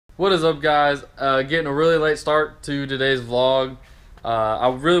What is up, guys? Getting a really late start to today's vlog. I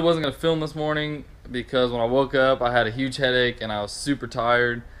really wasn't going to film this morning because when I woke up I had a huge headache and I was super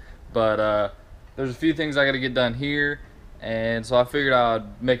tired, but there's a few things I got to get done here, and so I figured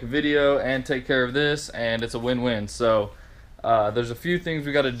I'd make a video and take care of this, and it's a win-win. So there's a few things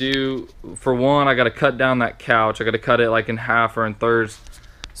we got to do. For one, I got to cut down that couch. I got to cut it like in half or in thirds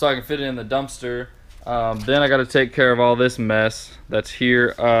so I can fit it in the dumpster. Then I got to take care of all this mess that's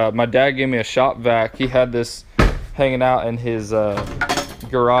here. My dad gave me a shop vac. He had this hanging out in his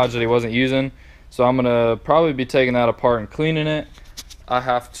garage that he wasn't using, so I'm gonna probably be taking that apart and cleaning it. I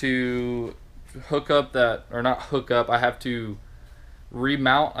have to hook up that, or not hook up, I have to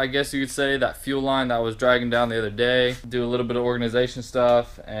remount, I guess you could say, that fuel line that was dragging down the other day. Do a little bit of organization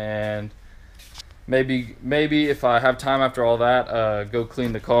stuff, and maybe if I have time after all that, go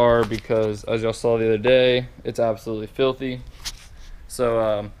clean the car, because as y'all saw the other day, it's absolutely filthy.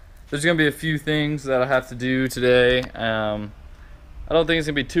 So there's gonna be a few things that I have to do today. I don't think it's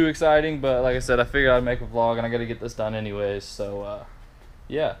gonna be too exciting, but like I said, I figured I'd make a vlog and I gotta get this done anyways. So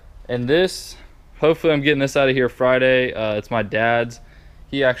yeah, and this, hopefully I'm getting this out of here Friday. It's my dad's.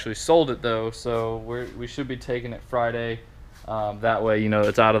 He actually sold it though, so we should be taking it Friday. That way, you know,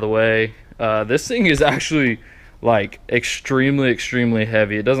 it's out of the way. This thing is actually like extremely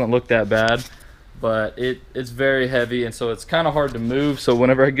heavy. It doesn't look that bad, but it's very heavy, and so it's kind of hard to move. So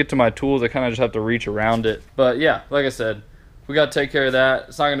whenever I get to my tools, I kind of just have to reach around it. But yeah, like I said, we got to take care of that.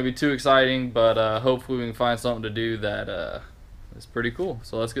 It's not going to be too exciting, but hopefully we can find something to do that is pretty cool.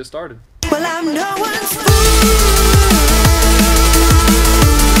 So let's get started. Well, I'm no one's fool.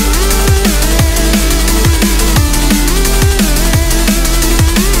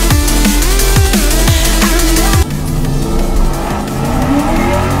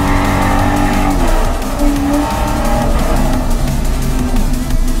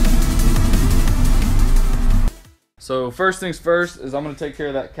 So first things first is I'm gonna take care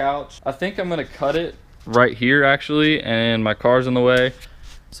of that couch. I think I'm gonna cut it right here actually, and my car's in the way.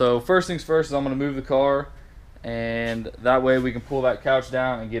 So first things first is I'm gonna move the car, and that way we can pull that couch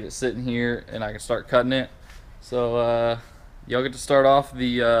down and get it sitting here, and I can start cutting it. So y'all get to start off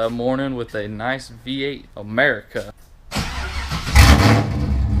the morning with a nice V8 America.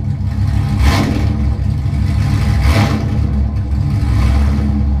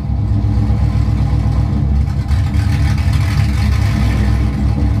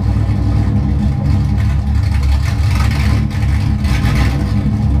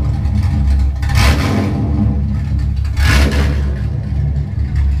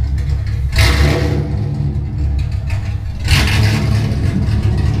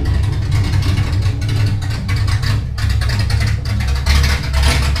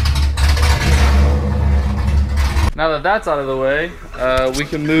 Now that that's out of the way, we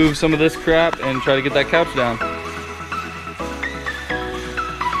can move some of this crap and try to get that couch down.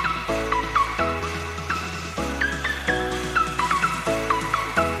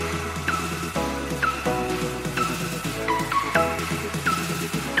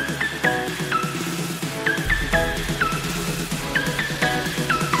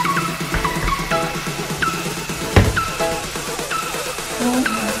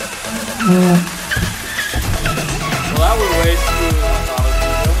 That would way smoother than I thought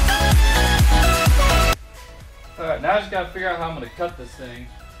it was. Alright, now I just gotta figure out how I'm gonna cut this thing.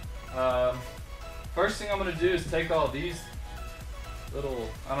 First thing I'm gonna do is take all these little,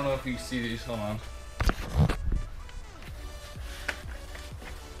 I don't know if you can see these, hold on.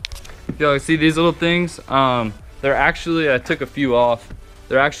 Y'all see these little things? They're actually, I took a few off.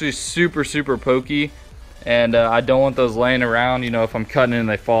 They're actually super pokey, and I don't want those laying around, you know, if I'm cutting and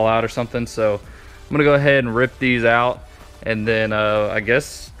they fall out or something. So I'm gonna go ahead and rip these out, and then I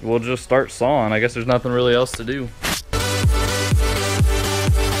guess we'll just start sawing. I guess there's nothing really else to do.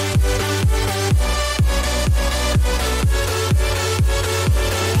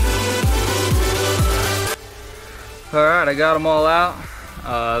 Alright, I got them all out.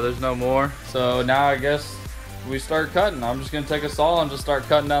 There's no more. So now I guess we start cutting. I'm just gonna take a saw and just start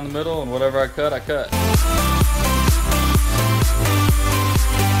cutting down the middle, and whatever I cut, I cut.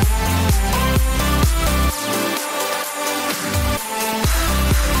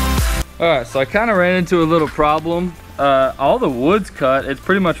 Alright, so I kind of ran into a little problem. All the wood's cut. It's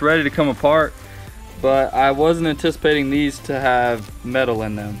pretty much ready to come apart, but I wasn't anticipating these to have metal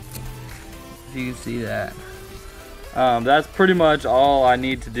in them. If you can see that. That's pretty much all I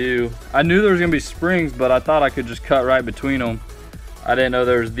need to do. I knew there was going to be springs, but I thought I could just cut right between them. I didn't know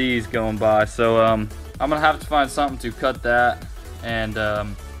there was these going by, so I'm going to have to find something to cut that. And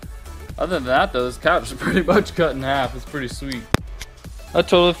other than that though, this couch is pretty much cut in half. It's pretty sweet. I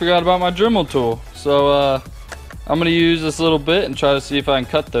totally forgot about my Dremel tool. So I'm gonna use this little bit and try to see if I can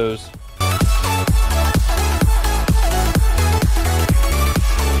cut those.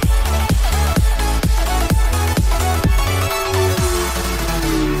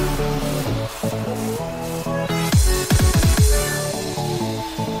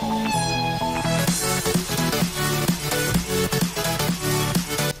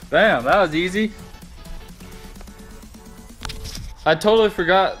 Bam, that was easy. I totally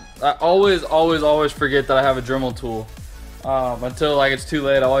forgot. I always forget that I have a Dremel tool. Until like it's too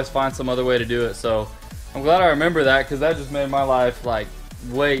late, I always find some other way to do it. So I'm glad I remember that, because that just made my life like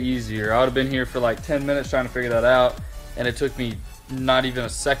way easier. I would have been here for like 10 minutes trying to figure that out, and it took me not even a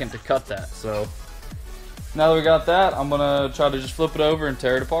second to cut that. So now that we got that, I'm gonna try to just flip it over and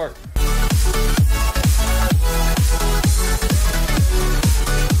tear it apart.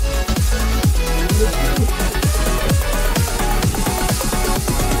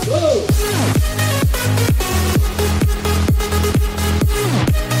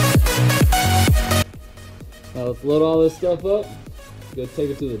 Now let's load all this stuff up. Go take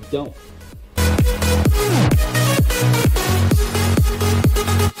it to the dump.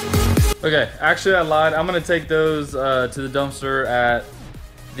 Okay, actually I lied. I'm gonna take those to the dumpster at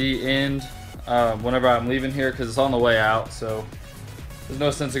the end whenever I'm leaving here, because it's on the way out. So there's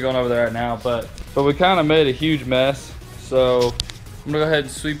no sense of going over there right now. But we kind of made a huge mess. So I'm gonna go ahead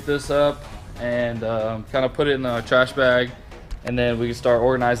and sweep this up and kind of put it in the trash bag, and then we can start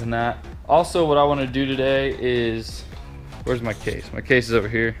organizing that. Also, what I want to do today is, where's my case? My case is over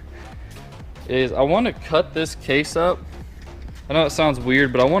here. I want to cut this case up. I know it sounds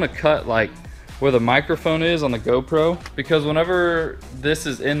weird, but I want to cut like where the microphone is on the GoPro, because whenever this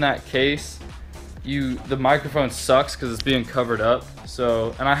is in that case, the microphone sucks because it's being covered up.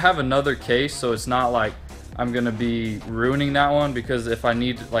 So, and I have another case, so it's not like I'm gonna be ruining that one, because if I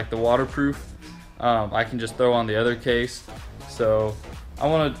need like the waterproof, I can just throw on the other case. So I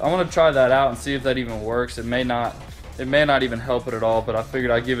want to try that out and see if that even works. It may not even help it at all, but I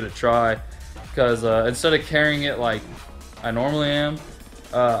figured I'd give it a try, because instead of carrying it like I normally am,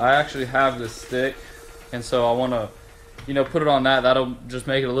 I actually have this stick, and so I want to, you know, put it on that. That'll just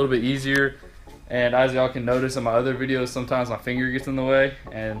make it a little bit easier. And as y'all can notice in my other videos, sometimes my finger gets in the way,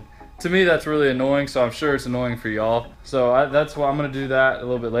 and to me that's really annoying, so I'm sure it's annoying for y'all. So that's why I'm going to do that a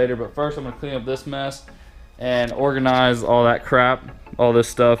little bit later. But first I'm going to clean up this mess and organize all that crap, all this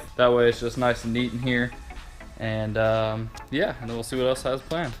stuff. That way it's just nice and neat in here. And yeah, and then we'll see what else has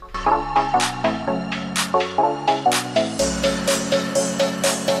planned.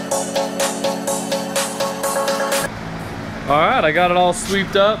 Alright, I got it all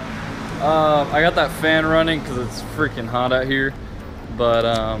sweeped up. I got that fan running because it's freaking hot out here.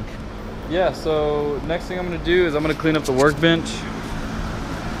 But yeah, so next thing I'm going to do is I'm going to clean up the workbench,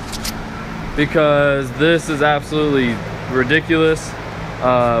 because this is absolutely ridiculous.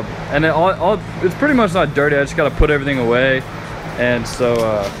 And it's pretty much not dirty. I just got to put everything away. And so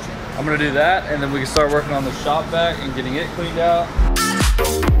I'm going to do that, and then we can start working on the shop vac and getting it cleaned out.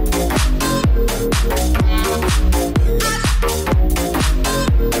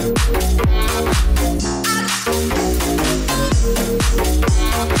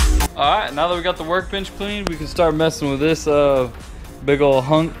 Alright, now that we got the workbench cleaned, we can start messing with this big old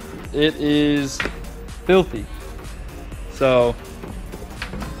hunk. It is filthy. So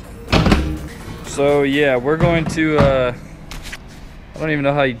yeah, we're going to, I don't even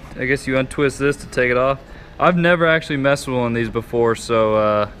know how I guess you untwist this to take it off. I've never actually messed with one of these before,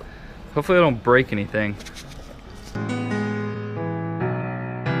 so hopefully I don't break anything.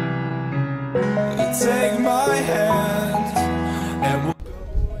 Take my hand and we'll go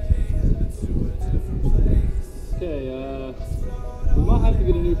away to a different place. Okay, we might have to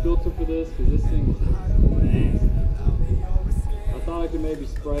get a new filter for this, because this thing's nasty. I thought I could maybe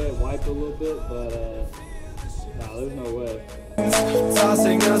spray it, wipe it a little bit, but nah, there's no way.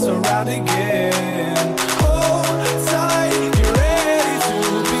 Tossing us around again. Hold tight, get ready to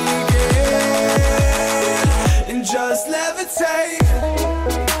begin, and just levitate.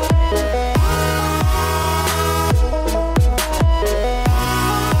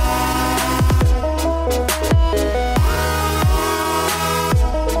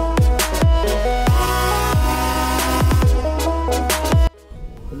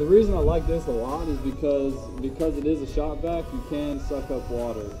 The reason I like this a lot is because it is a shop vac, you can suck up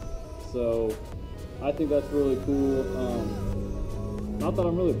water. So I think that's really cool. Not that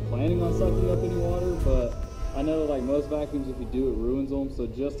I'm really planning on sucking up any water, but I know like most vacuums, if you do it ruins them. So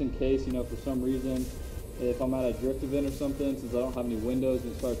just in case, you know, for some reason, if I'm at a drift event or something, since I don't have any windows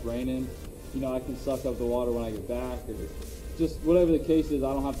and it starts raining, you know, I can suck up the water when I get back, or just whatever the case is,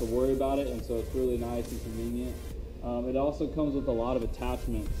 I don't have to worry about it, and so it's really nice and convenient. It also comes with a lot of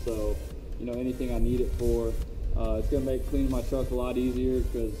attachments, so you know, anything I need it for. It's gonna make cleaning my truck a lot easier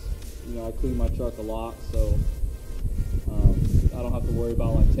because you know I clean my truck a lot, so I don't have to worry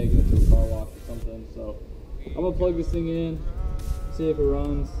about like taking it to a car wash or something. So I'm gonna plug this thing in, see if it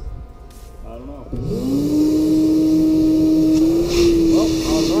runs. I don't know. Well,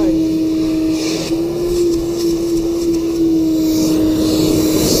 all right.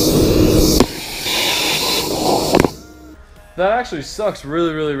 That actually sucks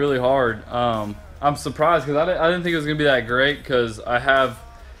really hard. I'm surprised because I didn't think it was gonna be that great because I have,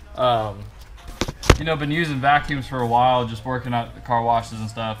 you know, been using vacuums for a while, just working at the car washes and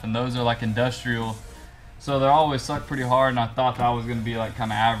stuff, and those are like industrial, so they always suck pretty hard. And I thought that was gonna be like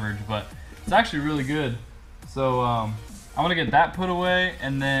kind of average, but it's actually really good. So I'm gonna get that put away,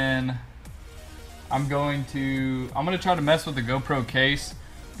 and then I'm gonna try to mess with the GoPro case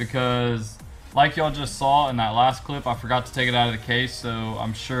because, like y'all just saw in that last clip, I forgot to take it out of the case, so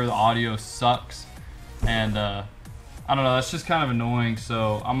I'm sure the audio sucks. And I don't know, that's just kind of annoying.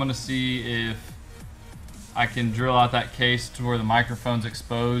 So I'm gonna see if I can drill out that case to where the microphone's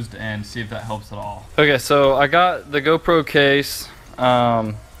exposed and see if that helps at all. Okay, so I got the GoPro case.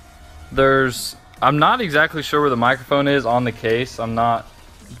 I'm not exactly sure where the microphone is on the case. I'm not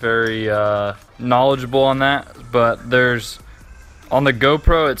very knowledgeable on that, but on the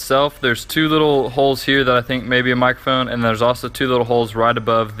GoPro itself, there's two little holes here that I think may be a microphone, and there's also two little holes right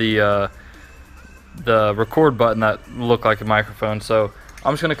above the record button that look like a microphone. So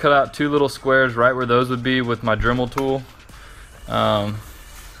I'm just gonna cut out two little squares right where those would be with my Dremel tool,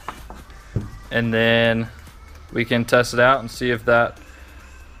 and then we can test it out and see if that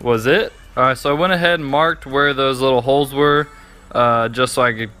was it. All right, so I went ahead and marked where those little holes were, just so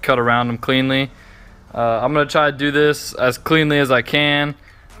I could cut around them cleanly. I'm gonna try to do this as cleanly as I can.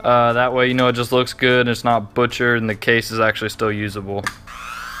 That way, you know, it just looks good and it's not butchered, and the case is actually still usable.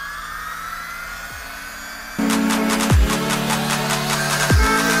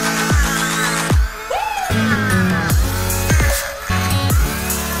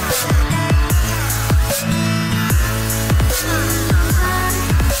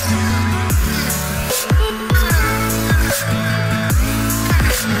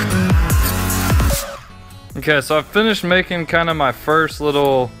 Okay, so I've finished making kind of my first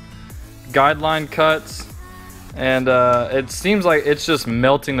little guideline cuts, and it seems like it's just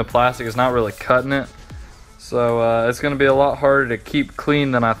melting the plastic. It's not really cutting it, so it's going to be a lot harder to keep clean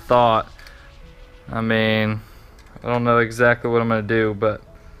than I thought. I mean, I don't know exactly what I'm going to do, but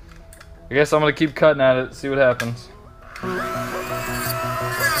I guess I'm going to keep cutting at it, see what happens.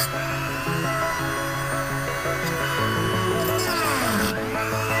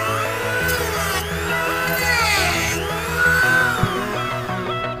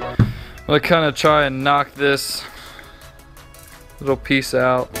 I'm gonna kind of try and knock this little piece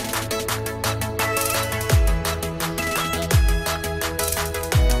out.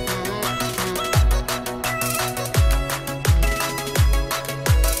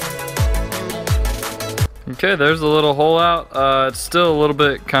 Okay, there's a little hole out. It's still a little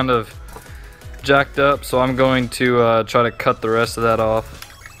bit kind of jacked up, so I'm going to try to cut the rest of that off.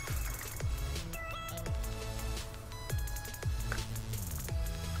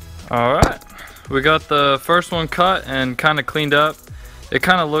 Alright, we got the first one cut and kind of cleaned up. It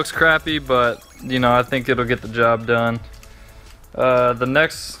kind of looks crappy, but you know, I think it'll get the job done. The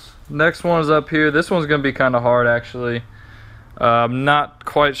next one is up here. This one's gonna be kind of hard, actually. I'm not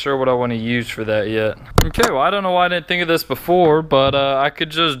quite sure what I want to use for that yet. Okay, well, I don't know why I didn't think of this before, but I could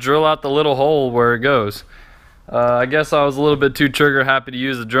just drill out the little hole where it goes. I guess I was a little bit too trigger happy to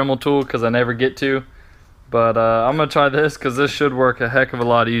use the Dremel tool because I never get to. But I'm gonna try this because this should work a heck of a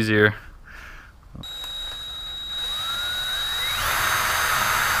lot easier.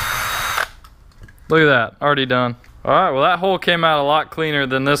 Look at that, already done. Alright, well, that hole came out a lot cleaner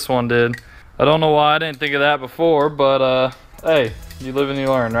than this one did. I don't know why I didn't think of that before, but hey, you live and you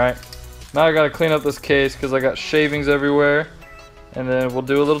learn, right? Now I gotta clean up this case because I got shavings everywhere, and then we'll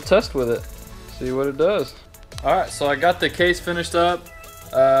do a little test with it, see what it does. Alright, so I got the case finished up.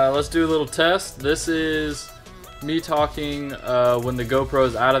 Let's do a little test. This is me talking when the GoPro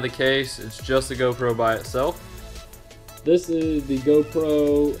is out of the case. It's just the GoPro by itself. This is the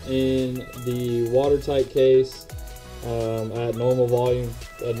GoPro in the watertight case at normal volume,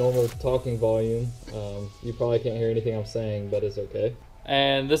 at normal talking volume. You probably can't hear anything I'm saying, but it's okay.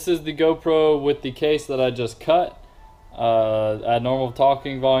 And this is the GoPro with the case that I just cut at normal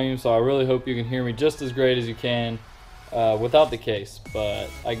talking volume. So I really hope you can hear me just as great as you can without the case, but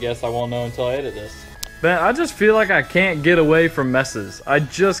I guess I won't know until I edit this. Man, I just feel like I can't get away from messes. I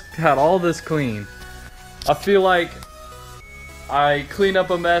just had all this clean. I feel like I clean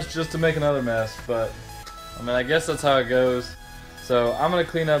up a mess just to make another mess, but I mean, I guess that's how it goes. So I'm gonna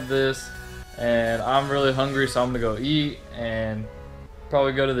clean up this, and I'm really hungry, so I'm gonna go eat and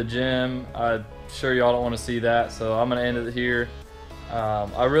probably go to the gym. I'm sure y'all don't want to see that, so I'm gonna end it here.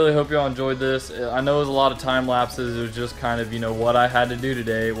 I really hope y'all enjoyed this. I know it was a lot of time lapses. It was just kind of, you know, what I had to do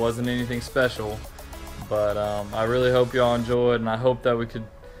today. It wasn't anything special, but I really hope y'all enjoyed, and I hope that we could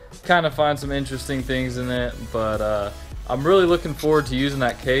kind of find some interesting things in it. But I'm really looking forward to using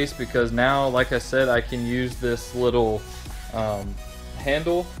that case, because now, like I said, I can use this little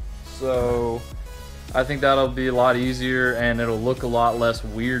handle, so I think that'll be a lot easier and it'll look a lot less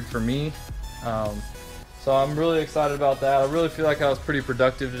weird for me. So I'm really excited about that. I really feel like I was pretty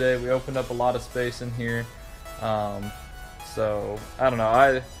productive today. We opened up a lot of space in here. So I don't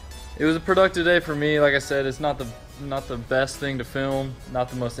know. It was a productive day for me. Like I said, it's not the best thing to film, not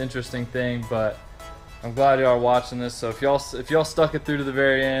the most interesting thing, but I'm glad y'all are watching this. So if y'all stuck it through to the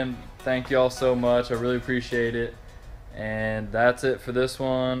very end, thank y'all so much. I really appreciate it. And that's it for this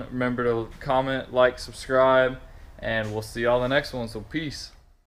one. Remember to comment, like, subscribe, and we'll see y'all in the next one. So peace.